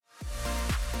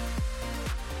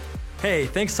Hey,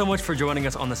 thanks so much for joining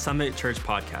us on the Summit Church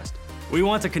podcast. We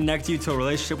want to connect you to a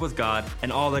relationship with God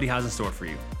and all that He has in store for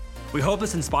you. We hope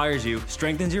this inspires you,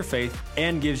 strengthens your faith,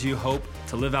 and gives you hope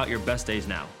to live out your best days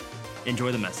now.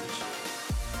 Enjoy the message.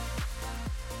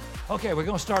 Okay, we're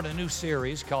going to start a new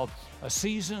series called A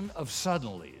Season of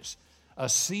Suddenlies. A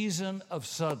Season of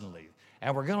Suddenly.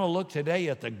 And we're going to look today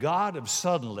at the God of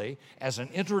Suddenly as an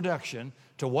introduction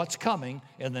to what's coming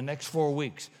in the next 4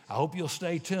 weeks. I hope you'll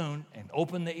stay tuned and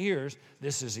open the ears.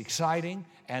 This is exciting,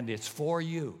 and it's for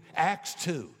you. Acts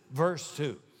 2, verse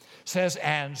 2 says,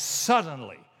 "And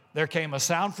suddenly there came a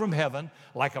sound from heaven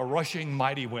like a rushing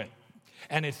mighty wind,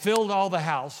 and it filled all the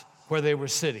house where they were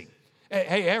sitting."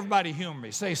 Hey, everybody humor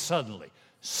me. Say suddenly.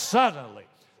 Suddenly.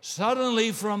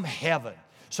 Suddenly from heaven.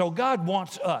 So God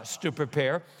wants us to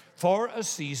prepare for a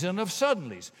season of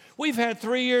suddenlies. We've had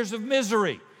 3 years of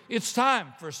misery. It's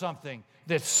time for something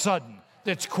that's sudden,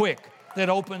 that's quick, that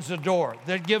opens the door,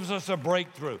 that gives us a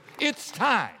breakthrough. It's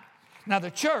time. Now,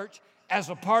 the church, as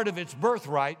a part of its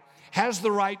birthright, has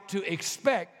the right to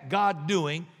expect God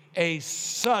doing a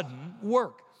sudden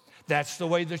work. That's the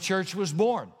way the church was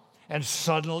born, and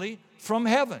suddenly from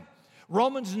heaven.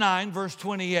 Romans 9, verse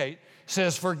 28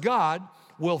 says, "For God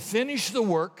will finish the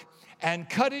work and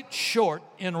cut it short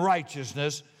in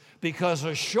righteousness, because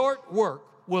a short work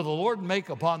will the Lord make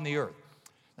upon the earth."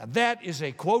 Now that is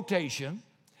a quotation,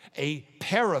 a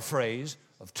paraphrase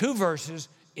of 2 verses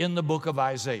in the book of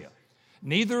Isaiah.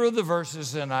 Neither of the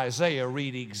verses in Isaiah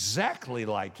read exactly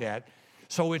like that,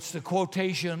 so it's the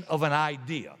quotation of an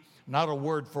idea, not a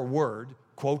word-for-word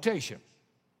quotation.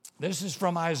 This is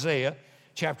from Isaiah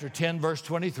chapter 10, verse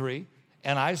 23,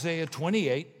 and Isaiah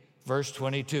 28, verse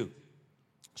 22.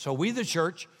 So we, the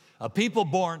church, a people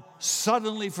born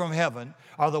suddenly from heaven,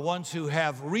 are the ones who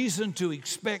have reason to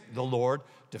expect the Lord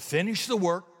to finish the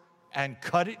work and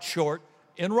cut it short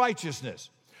in righteousness.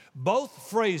 Both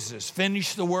phrases,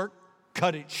 finish the work,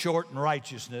 cut it short in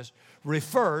righteousness,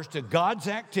 refers to God's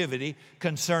activity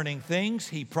concerning things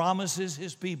He promises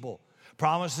His people,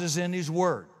 promises in His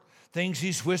Word, things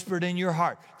He's whispered in your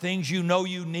heart, things you know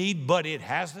you need, but it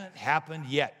hasn't happened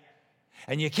yet.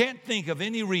 And you can't think of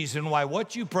any reason why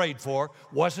what you prayed for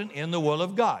wasn't in the will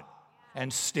of God.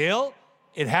 And still,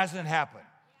 it hasn't happened.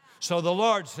 So the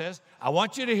Lord says, I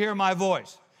want you to hear my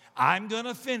voice. I'm going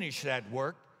to finish that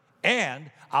work,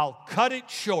 and I'll cut it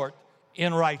short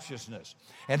in righteousness.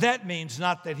 And that means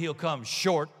not that He'll come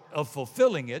short of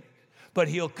fulfilling it, but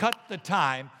He'll cut the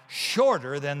time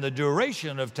shorter than the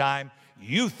duration of time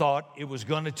you thought it was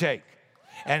going to take.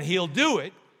 And He'll do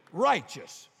it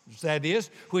righteous. That is,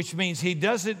 which means He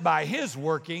does it by His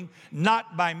working,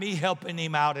 not by me helping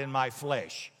Him out in my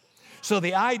flesh. So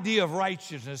the idea of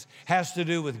righteousness has to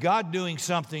do with God doing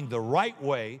something the right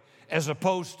way as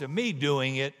opposed to me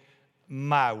doing it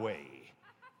my way.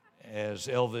 As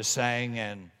Elvis sang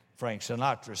and Frank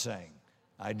Sinatra sang,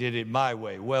 I did it my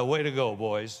way. Well, way to go,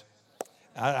 boys.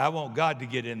 I want God to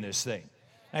get in this thing.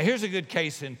 Now, here's a good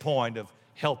case in point of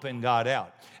helping God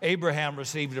out. Abraham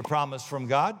received a promise from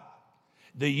God.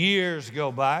 The years go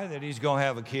by that he's going to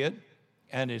have a kid,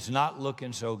 and it's not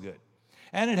looking so good.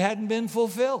 And it hadn't been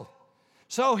fulfilled.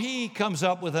 So he comes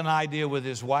up with an idea with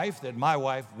his wife that my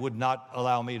wife would not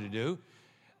allow me to do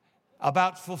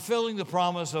about fulfilling the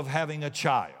promise of having a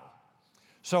child.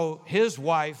 So his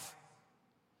wife,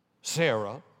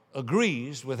 Sarah,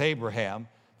 agrees with Abraham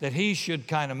that he should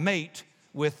kind of mate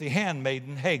with the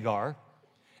handmaiden Hagar,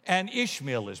 and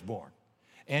Ishmael is born.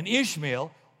 And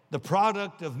Ishmael, the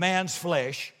product of man's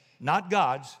flesh, not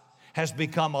God's, has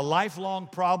become a lifelong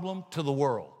problem to the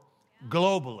world.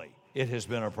 Globally, it has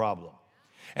been a problem.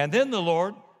 And then the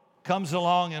Lord comes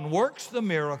along and works the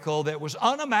miracle that was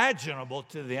unimaginable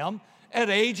to them at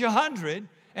age 100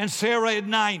 and Sarah at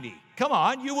 90. Come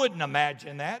on, you wouldn't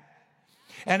imagine that.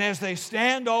 And as they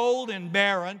stand old and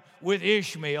barren with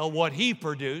Ishmael, what he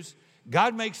produced,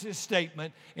 God makes this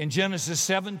statement in Genesis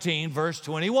 17, verse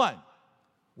 21.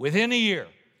 Within a year,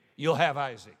 you'll have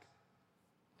Isaac.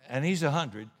 And he's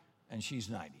 100 and she's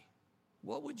 90.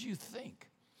 What would you think?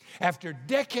 After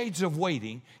decades of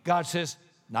waiting, God says,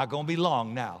 not going to be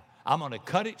long now. I'm going to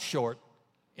cut it short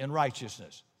in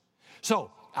righteousness.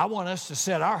 So I want us to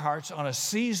set our hearts on a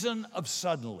season of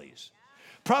suddenlies.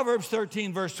 Proverbs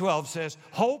 13, verse 12 says,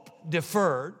 hope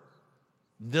deferred,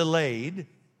 delayed,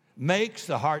 makes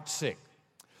the heart sick.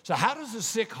 So how does a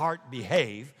sick heart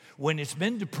behave when it's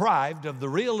been deprived of the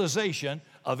realization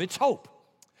of its hope?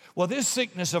 Well, this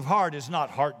sickness of heart is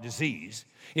not heart disease.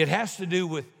 It has to do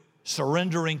with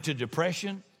surrendering to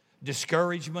depression,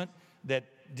 discouragement that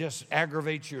just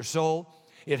aggravates your soul.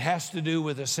 It has to do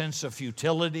with a sense of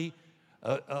futility,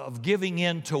 of giving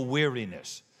in to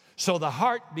weariness. So the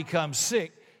heart becomes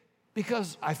sick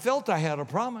because I felt I had a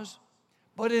promise,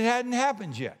 but it hadn't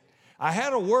happened yet. I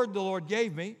had a word the Lord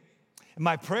gave me, and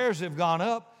my prayers have gone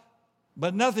up,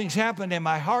 but nothing's happened, and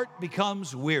my heart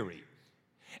becomes weary.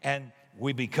 And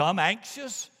we become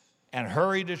anxious and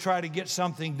hurry to try to get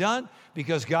something done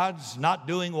because God's not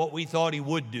doing what we thought He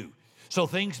would do. So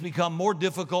things become more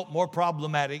difficult, more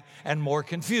problematic, and more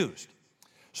confused.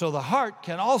 So the heart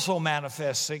can also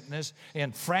manifest sickness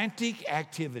in frantic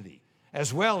activity,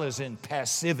 as well as in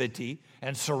passivity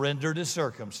and surrender to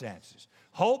circumstances.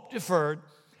 Hope deferred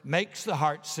makes the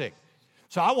heart sick.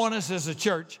 So I want us as a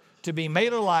church to be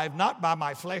made alive not by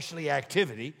my fleshly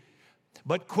activity,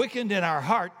 but quickened in our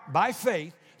heart by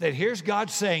faith that here's God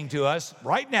saying to us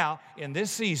right now in this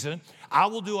season, I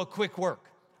will do a quick work.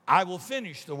 I will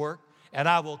finish the work and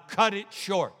I will cut it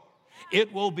short.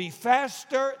 It will be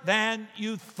faster than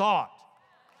you thought.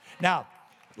 Now,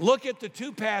 look at the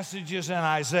two passages in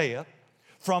Isaiah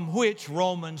from which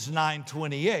Romans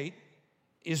 9:28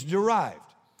 is derived.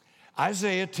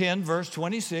 Isaiah 10, verse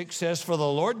 26 says, "For the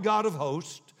Lord God of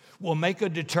hosts will make a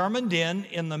determined end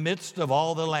in the midst of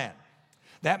all the land."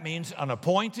 That means an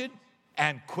appointed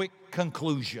and quick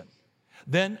conclusion.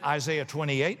 Then Isaiah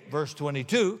 28, verse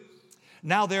 22,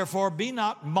 "Now therefore be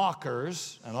not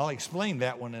mockers," and I'll explain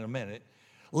that one in a minute,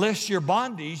 "lest your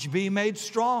bondage be made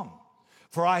strong.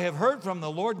 For I have heard from the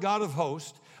Lord God of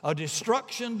hosts a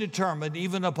destruction determined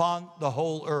even upon the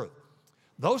whole earth."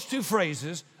 Those two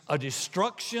phrases, a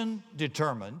destruction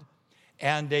determined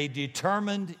and a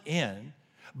determined end,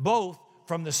 both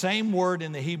from the same word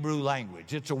in the Hebrew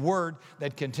language. It's a word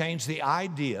that contains the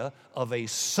idea of a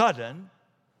sudden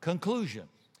conclusion.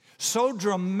 So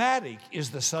dramatic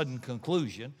is the sudden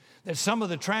conclusion that some of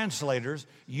the translators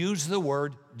use the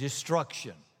word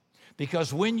destruction.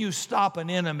 Because when you stop an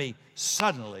enemy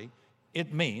suddenly,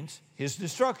 it means his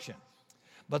destruction.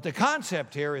 But the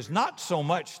concept here is not so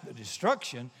much the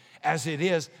destruction as it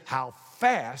is how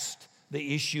fast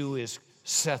the issue is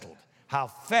settled, how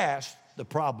fast the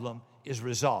problem is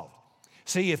resolved.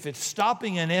 See, if it's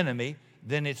stopping an enemy,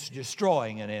 then it's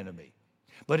destroying an enemy.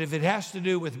 But if it has to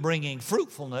do with bringing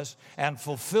fruitfulness and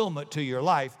fulfillment to your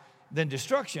life, then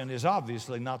destruction is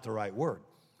obviously not the right word.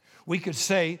 We could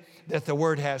say that the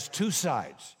word has two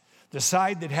sides. The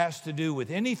side that has to do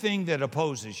with anything that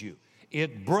opposes you,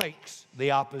 it breaks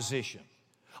the opposition.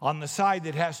 On the side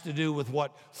that has to do with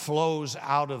what flows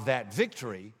out of that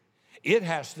victory, it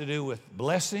has to do with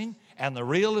blessing and the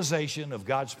realization of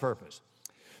God's purpose.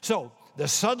 So, the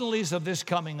suddenlies of this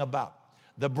coming about,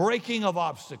 the breaking of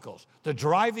obstacles, the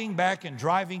driving back and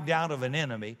driving down of an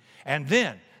enemy, and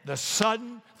then the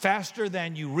sudden, faster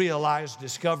than you realize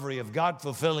discovery of God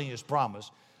fulfilling His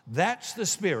promise, that's the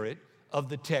spirit of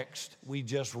the text we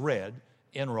just read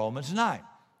in Romans 9.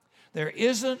 There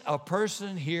isn't a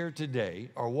person here today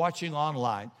or watching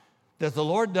online that the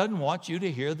Lord doesn't want you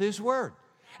to hear this word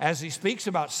as He speaks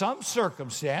about some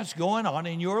circumstance going on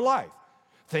in your life.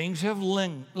 Things have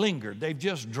lingered. They've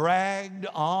just dragged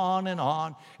on,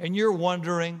 and you're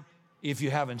wondering, if you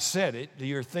haven't said it,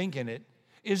 you're thinking it,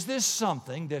 is this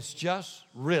something that's just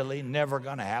really never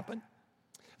going to happen?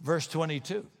 Verse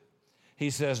 22, he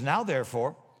says, "Now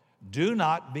therefore, do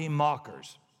not be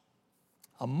mockers."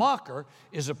 A mocker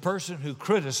is a person who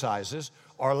criticizes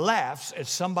or laughs at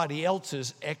somebody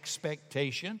else's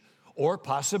expectation or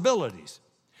possibilities.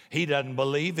 He doesn't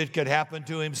believe it could happen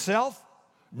to himself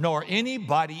nor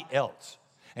anybody else.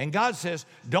 And God says,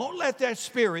 don't let that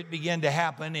spirit begin to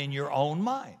happen in your own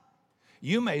mind.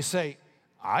 You may say,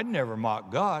 I'd never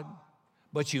mock God,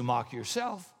 but you mock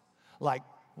yourself. Like,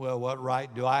 well, what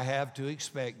right do I have to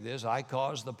expect this? I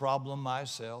caused the problem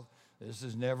myself. This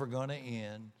is never going to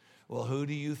end. Well, who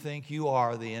do you think you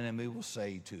are? The enemy will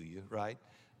say to you, right?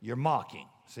 You're mocking,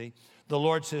 see? The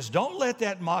Lord says, don't let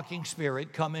that mocking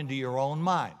spirit come into your own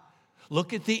mind.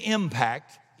 Look at the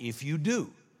impact if you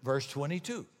do. Verse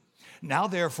 22. Now,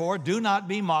 therefore, do not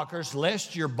be mockers,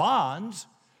 lest your bonds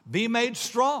be made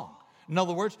strong. In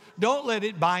other words, don't let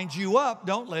it bind you up.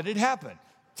 Don't let it happen.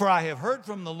 For I have heard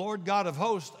from the Lord God of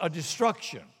hosts a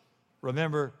destruction.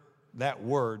 Remember, that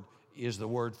word is the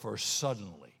word for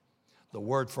suddenly, the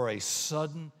word for a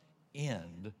sudden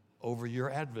end over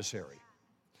your adversary.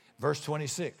 Verse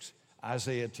 26,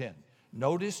 Isaiah 10.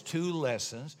 Notice two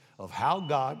lessons of how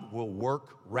God will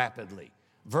work rapidly.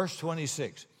 Verse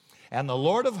 26, and the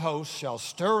Lord of hosts shall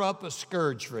stir up a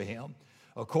scourge for him,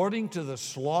 according to the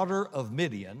slaughter of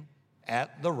Midian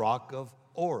at the rock of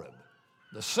Oreb.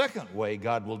 The second way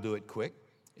God will do it quick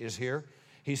is here.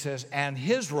 He says, and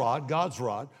his rod, God's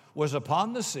rod, was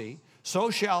upon the sea, so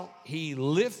shall he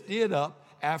lift it up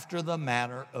after the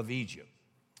manner of Egypt.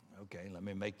 Okay, let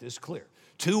me make this clear.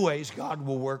 2 ways God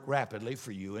will work rapidly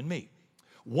for you and me.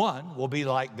 One will be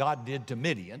like God did to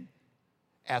Midian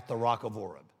at the rock of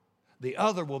Oreb. The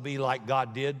other will be like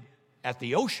God did at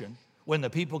the ocean when the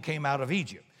people came out of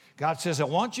Egypt. God says, I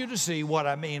want you to see what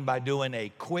I mean by doing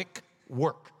a quick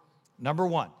work. Number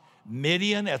one,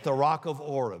 Midian at the rock of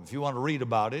Oreb. If you want to read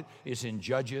about it, it's in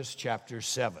Judges chapter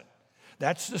 7.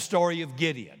 That's the story of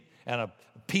Gideon and a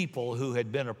people who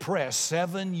had been oppressed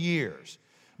 7 years.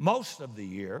 Most of the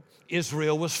year,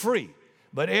 Israel was free.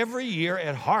 But every year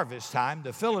at harvest time,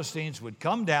 the Philistines would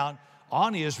come down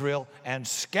on Israel and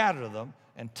scatter them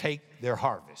and take their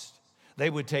harvest.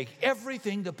 They would take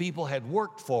everything the people had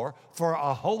worked for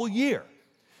a whole year.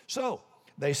 So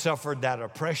they suffered that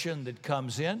oppression that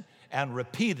comes in and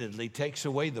repeatedly takes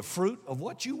away the fruit of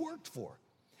what you worked for.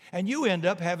 And you end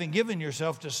up having given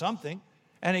yourself to something,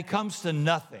 and it comes to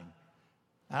nothing.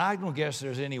 And I don't guess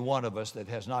there's any one of us that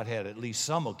has not had at least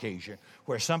some occasion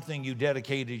where something you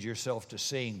dedicated yourself to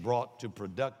seeing brought to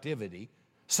productivity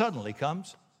suddenly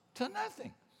comes to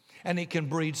nothing. And it can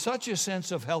breed such a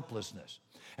sense of helplessness.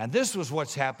 And this was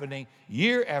what's happening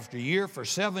year after year for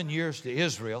 7 years to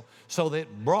Israel, so that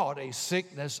it brought a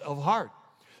sickness of heart.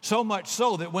 So much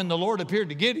so that when the Lord appeared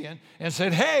to Gideon and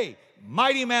said, hey,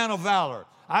 mighty man of valor,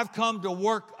 I've come to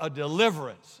work a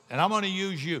deliverance, and I'm going to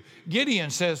use you. Gideon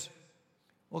says,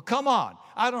 well, come on.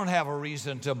 I don't have a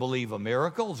reason to believe a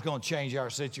miracle is going to change our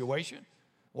situation.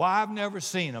 Well, I've never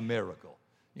seen a miracle.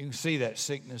 You can see that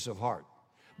sickness of heart.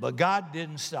 But God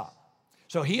didn't stop.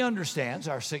 So he understands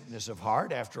our sickness of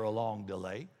heart after a long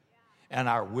delay and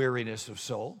our weariness of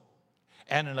soul.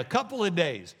 And in a couple of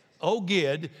days,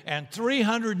 Gid and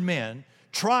 300 men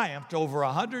triumphed over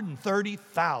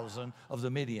 130,000 of the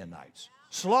Midianites,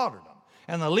 slaughtered them.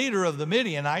 And the leader of the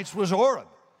Midianites was Oreb.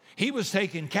 He was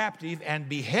taken captive and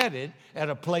beheaded at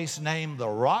a place named the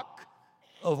Rock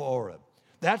of Oreb.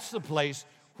 That's the place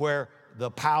where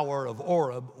the power of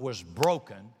Oreb was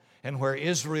broken and where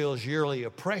Israel's yearly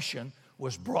oppression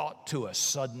was brought to a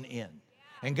sudden end.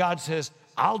 And God says,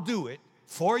 I'll do it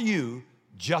for you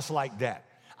just like that.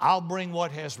 I'll bring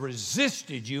what has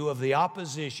resisted you of the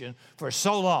opposition for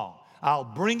so long. I'll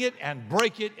bring it and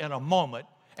break it in a moment,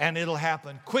 and it'll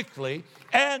happen quickly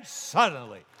and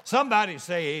suddenly. Somebody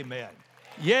say amen.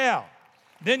 Yeah.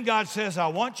 Then God says, I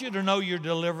want you to know your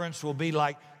deliverance will be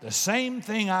like the same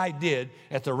thing I did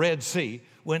at the Red Sea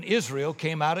when Israel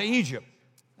came out of Egypt.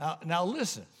 Now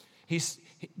listen,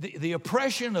 the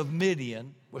oppression of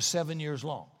Midian was 7 years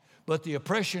long, but the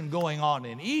oppression going on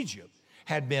in Egypt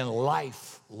had been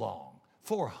lifelong,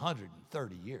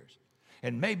 430 years.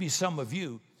 And maybe some of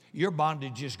you, your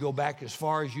bondages go back as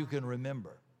far as you can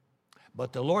remember.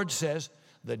 But the Lord says,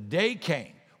 the day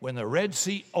came when the Red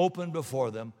Sea opened before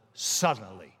them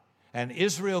suddenly, and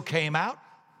Israel came out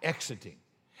exiting.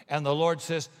 And the Lord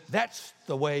says, that's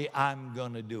the way I'm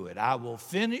going to do it. I will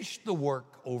finish the work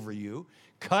over you,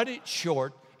 cut it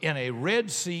short in a Red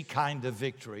Sea kind of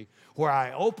victory where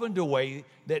I opened a way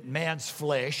that man's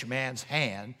flesh, man's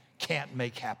hand can't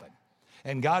make happen.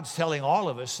 And God's telling all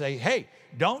of us, say, hey,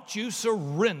 don't you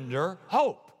surrender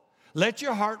hope. Let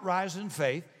your heart rise in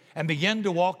faith and begin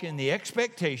to walk in the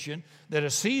expectation that a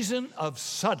season of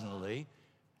suddenly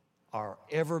are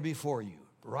ever before you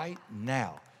right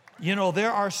now. You know,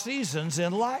 there are seasons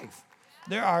in life.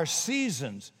 There are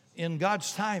seasons in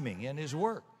God's timing, in His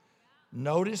work.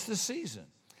 Notice the season.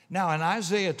 Now, in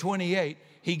Isaiah 28,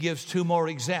 he gives 2 more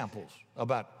examples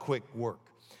about quick work.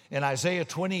 In Isaiah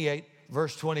 28,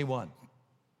 verse 21,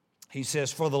 he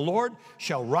says, for the Lord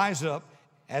shall rise up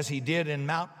as he did in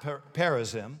Mount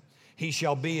Perazim. He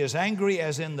shall be as angry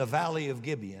as in the valley of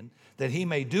Gibeon, that he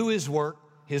may do his work,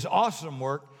 his awesome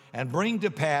work, and bring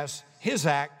to pass his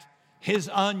act, his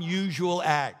unusual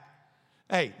act.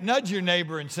 Hey, nudge your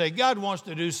neighbor and say, God wants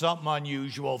to do something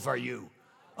unusual for you.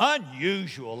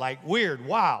 Unusual, like weird,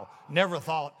 wow, never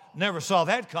saw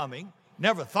that coming,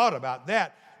 never thought about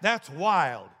that. That's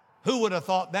wild. Who would have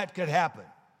thought that could happen?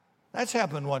 That's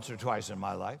happened once or twice in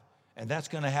my life, and that's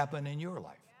going to happen in your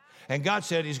life. And God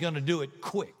said he's going to do it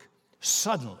quick,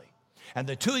 suddenly. And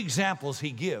the 2 examples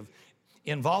he gives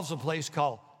involves a place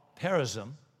called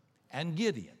Perazim and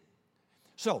Gideon.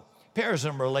 So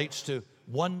Perazim relates to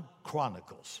 1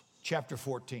 Chronicles, chapter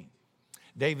 14.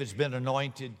 David's been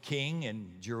anointed king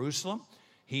in Jerusalem.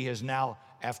 He has now,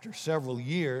 after several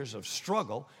years of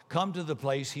struggle, come to the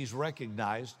place he's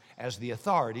recognized as the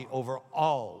authority over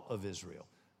all of Israel.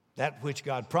 That which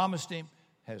God promised him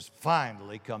has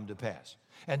finally come to pass.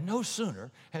 And no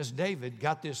sooner has David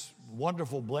got this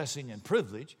wonderful blessing and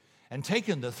privilege and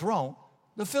taken the throne,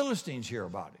 the Philistines hear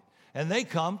about it. And they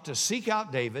come to seek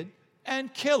out David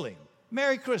and kill him.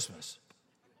 Merry Christmas.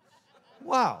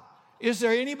 Wow. Is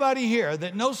there anybody here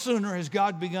that no sooner has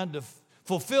God begun to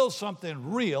fulfill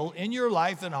something real in your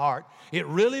life and heart, it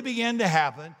really began to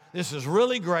happen, this is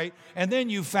really great, and then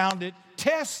you found it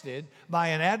tested by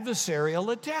an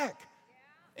adversarial attack?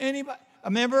 Anybody?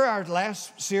 Remember our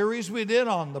last series we did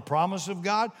on the promise of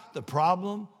God, the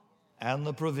problem and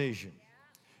the provision.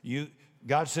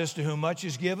 God says, to whom much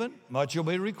is given, much will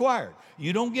be required.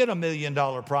 You don't get $1 million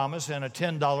promise and a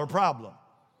 $10 problem.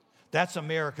 That's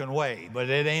American way, but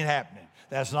it ain't happening.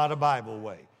 That's not a Bible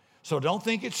way. So don't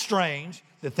think it's strange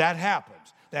that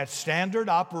happens. That's standard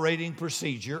operating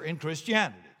procedure in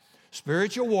Christianity.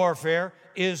 Spiritual warfare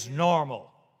is normal.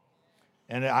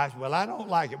 And I don't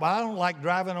like it. Well, I don't like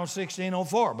driving on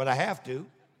 1604, but I have to.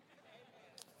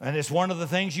 And it's one of the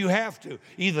things you have to.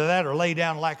 Either that or lay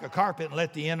down like a carpet and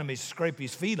let the enemy scrape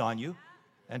his feet on you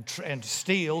and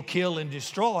steal, kill, and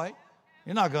destroy.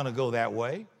 You're not going to go that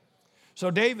way.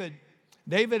 So David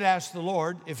asked the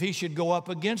Lord if he should go up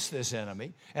against this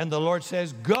enemy. And the Lord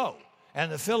says, go.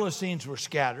 And the Philistines were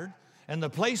scattered. And the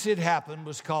place it happened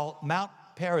was called Mount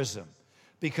Perazim,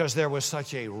 because there was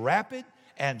such a rapid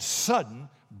and sudden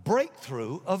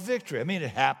breakthrough of victory. I mean,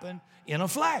 it happened in a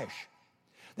flash.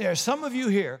 There are some of you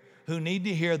here who need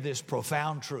to hear this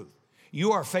profound truth.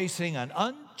 You are facing an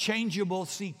unchangeable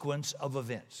sequence of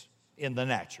events in the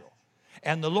natural.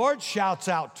 And the Lord shouts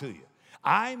out to you,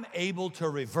 I'm able to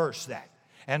reverse that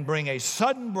and bring a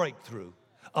sudden breakthrough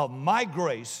of my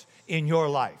grace in your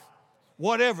life,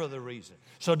 whatever the reason.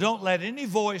 So don't let any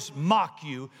voice mock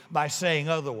you by saying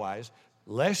otherwise,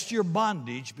 lest your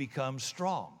bondage becomes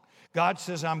strong. God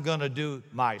says, I'm going to do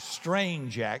my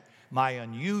strange act, my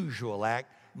unusual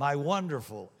act, my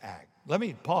wonderful act. Let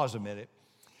me pause a minute.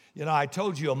 You know, I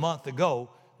told you a month ago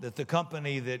that the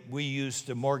company that we used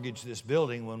to mortgage this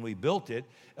building when we built it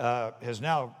has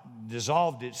now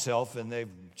dissolved itself, and they've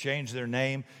changed their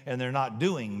name, and they're not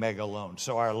doing mega loans.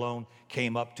 So our loan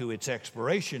came up to its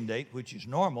expiration date, which is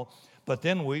normal, but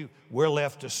then we're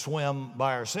left to swim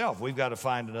by ourselves. We've got to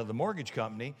find another mortgage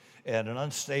company at an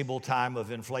unstable time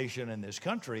of inflation in this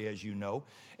country, as you know,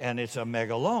 and it's a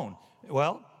mega loan.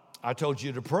 Well, I told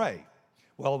you to pray.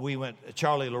 Well,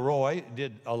 Charlie Leroy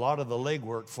did a lot of the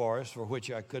legwork for us, for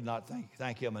which I could not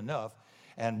thank him enough.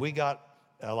 And we got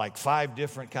like 5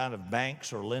 different kind of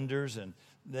banks or lenders, and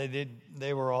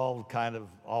they were all kind of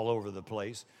all over the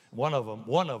place. One of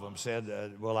them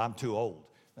said, well, I'm too old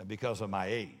because of my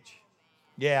age.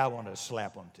 Yeah, I want to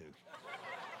slap them too.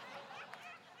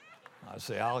 I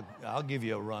say, I'll give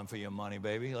you a run for your money,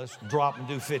 baby. Let's drop and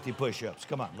do 50 push-ups.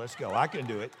 Come on, let's go. I can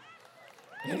do it.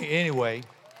 Anyway,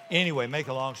 make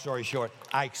a long story short,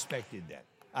 I expected that.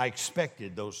 I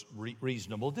expected those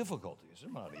reasonable difficulties.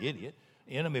 I'm not an idiot.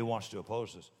 The enemy wants to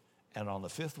oppose us. And on the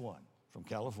 5th one from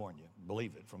California,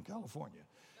 believe it, from California,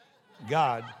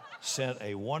 God sent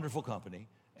a wonderful company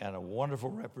and a wonderful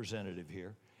representative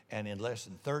here. And in less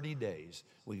than 30 days,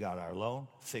 we got our loan,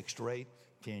 fixed rate,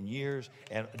 10 years,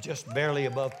 and just barely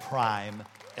above prime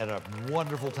at a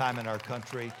wonderful time in our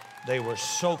country. They were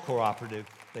so cooperative.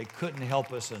 They couldn't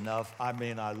help us enough. I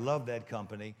mean, I love that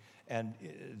company. And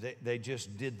they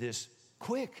just did this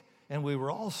quick. And we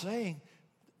were all saying,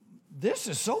 this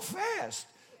is so fast.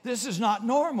 This is not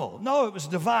normal. No, it was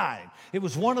divine. It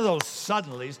was one of those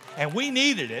suddenlies, and we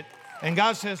needed it. And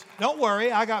God says, don't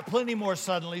worry, I got plenty more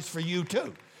suddenlies for you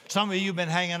too. Some of you have been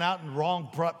hanging out in wrong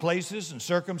places and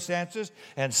circumstances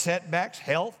and setbacks,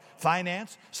 health,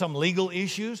 finance, some legal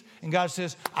issues. And God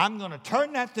says, I'm going to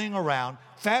turn that thing around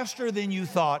faster than you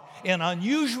thought in an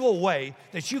unusual way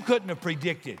that you couldn't have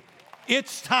predicted.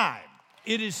 It's time.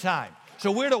 It is time.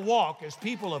 So we're to walk as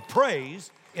people of praise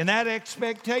in that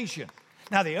expectation.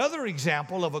 Now, the other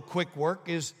example of a quick work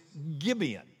is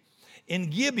Gibeon. In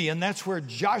Gibeon, that's where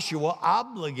Joshua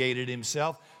obligated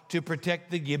himself to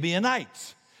protect the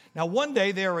Gibeonites. Now, one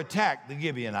day they attacked the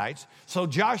Gibeonites, so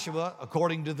Joshua,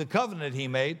 according to the covenant he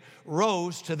made,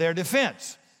 rose to their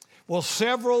defense. Well,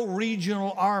 several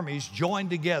regional armies joined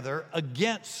together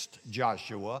against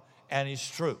Joshua and his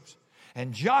troops.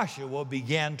 And Joshua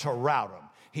began to rout them.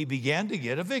 He began to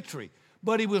get a victory,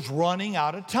 but he was running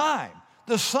out of time.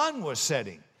 The sun was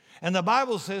setting. And the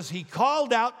Bible says he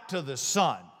called out to the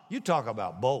sun. You talk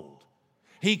about bold.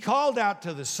 He called out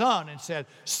to the sun and said,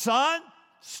 sun,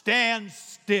 stand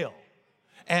still.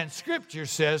 And Scripture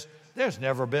says there's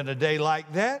never been a day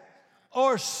like that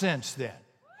or since then.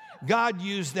 God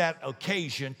used that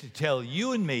occasion to tell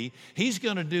you and me he's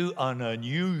going to do an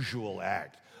unusual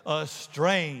act, a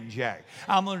strange act.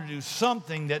 I'm going to do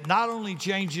something that not only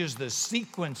changes the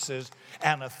sequences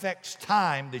and affects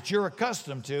time that you're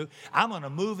accustomed to, I'm going to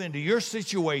move into your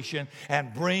situation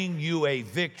and bring you a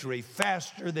victory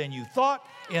faster than you thought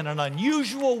in an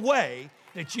unusual way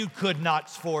that you could not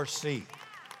foresee.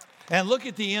 And look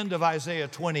at the end of Isaiah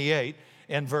 28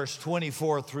 in verse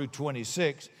 24 through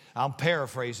 26. I'll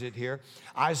paraphrase it here.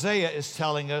 Isaiah is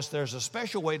telling us there's a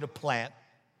special way to plant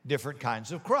different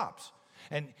kinds of crops.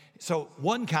 And so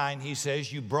one kind, he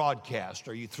says, you broadcast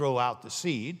or you throw out the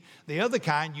seed. The other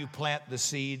kind, you plant the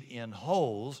seed in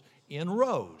holes, in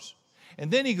rows.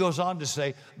 And then he goes on to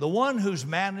say, the one who's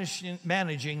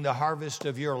managing the harvest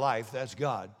of your life, that's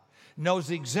God,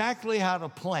 knows exactly how to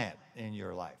plant in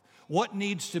your life, what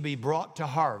needs to be brought to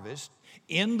harvest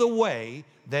in the way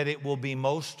that it will be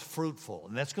most fruitful.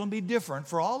 And that's going to be different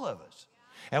for all of us.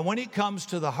 And when it comes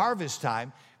to the harvest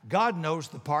time, God knows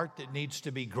the part that needs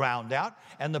to be ground out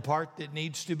and the part that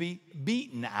needs to be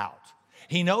beaten out.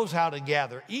 He knows how to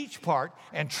gather each part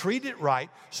and treat it right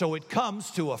so it comes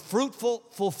to a fruitful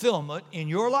fulfillment in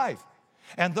your life.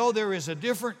 And though there is a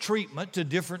different treatment to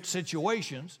different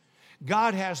situations,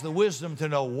 God has the wisdom to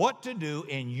know what to do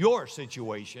in your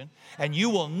situation, and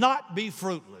you will not be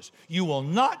fruitless. You will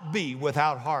not be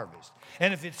without harvest.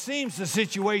 And if it seems the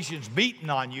situation's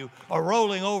beating on you or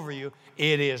rolling over you,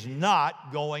 it is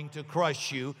not going to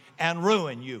crush you and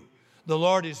ruin you. The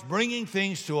Lord is bringing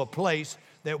things to a place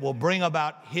that will bring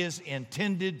about His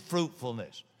intended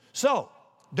fruitfulness. So,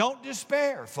 don't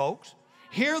despair, folks.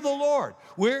 Hear the Lord.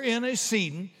 We're in a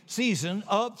season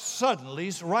of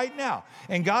suddenlies right now.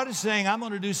 And God is saying, I'm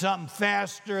going to do something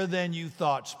faster than you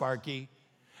thought, Sparky.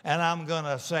 And I'm going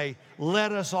to say,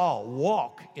 let us all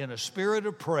walk in a spirit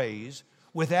of praise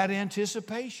with that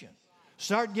anticipation.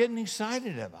 Start getting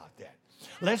excited about that.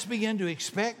 Let's begin to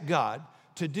expect God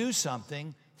to do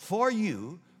something for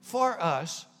you, for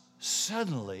us,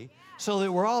 suddenly, so that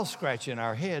we're all scratching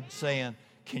our head saying,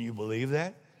 can you believe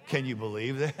that? Can you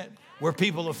believe that? We're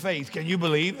people of faith. Can you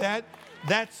believe that?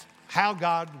 That's how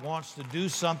God wants to do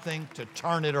something to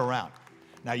turn it around.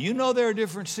 Now, you know there are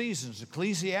different seasons.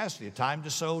 Ecclesiastes, time to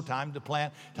sow, time to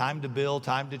plant, time to build,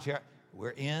 time to tear.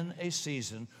 We're in a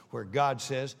season where God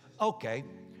says, okay,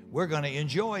 we're going to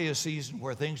enjoy a season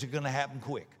where things are going to happen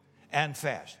quick and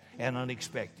fast and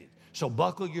unexpected. So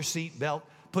buckle your seat belt,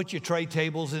 put your tray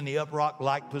tables in the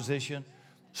upright-like position,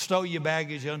 stow your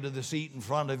baggage under the seat in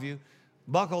front of you,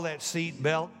 buckle that seat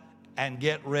belt, and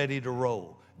get ready to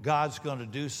roll. God's going to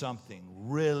do something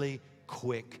really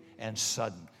quick and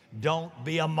sudden. Don't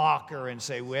be a mocker and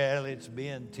say, well, it's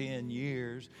been 10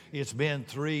 years. It's been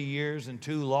 3 years and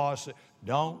 2 losses.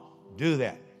 Don't do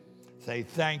that. Say,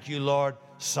 thank you, Lord.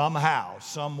 Somehow,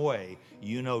 some way,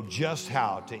 you know just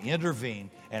how to intervene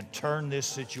and turn this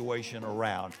situation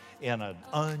around in an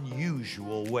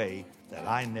unusual way that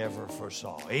I never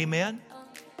foresaw. Amen?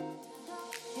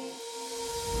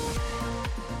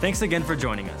 Thanks again for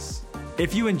joining us.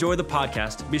 If you enjoy the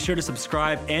podcast, be sure to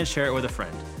subscribe and share it with a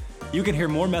friend. You can hear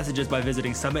more messages by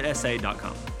visiting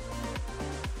summitsa.com.